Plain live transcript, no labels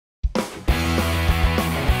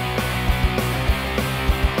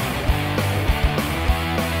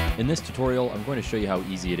In this tutorial, I'm going to show you how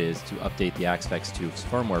easy it is to update the Aspx 2's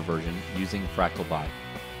firmware version using FractalBot.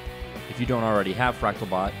 If you don't already have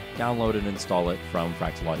FractalBot, download and install it from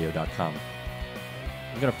FractalAudio.com.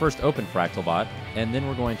 I'm going to first open FractalBot, and then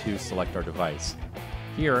we're going to select our device.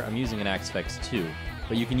 Here, I'm using an Aspx 2,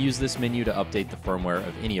 but you can use this menu to update the firmware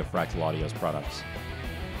of any of Fractal Audio's products.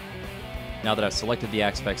 Now that I've selected the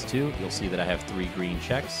Aspx 2, you'll see that I have 3 green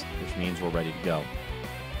checks, which means we're ready to go.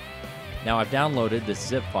 Now I've downloaded this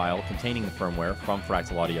zip file containing the firmware from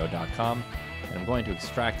FractalAudio.com, and I'm going to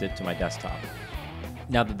extract it to my desktop.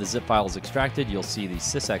 Now that the zip file is extracted, you'll see the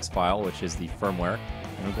sysx file, which is the firmware,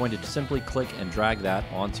 and I'm going to simply click and drag that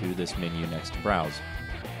onto this menu next to Browse.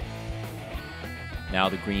 Now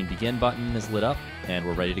the green Begin button is lit up, and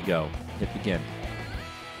we're ready to go. Hit Begin.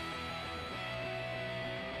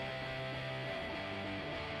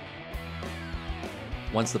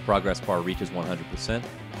 Once the progress bar reaches 100%,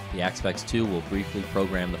 the Aspx 2 will briefly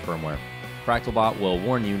program the firmware. FractalBot will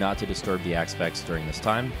warn you not to disturb the Aspx during this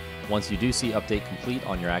time. Once you do see Update Complete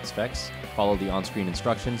on your Aspx, follow the on-screen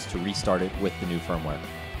instructions to restart it with the new firmware.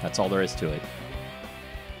 That's all there is to it.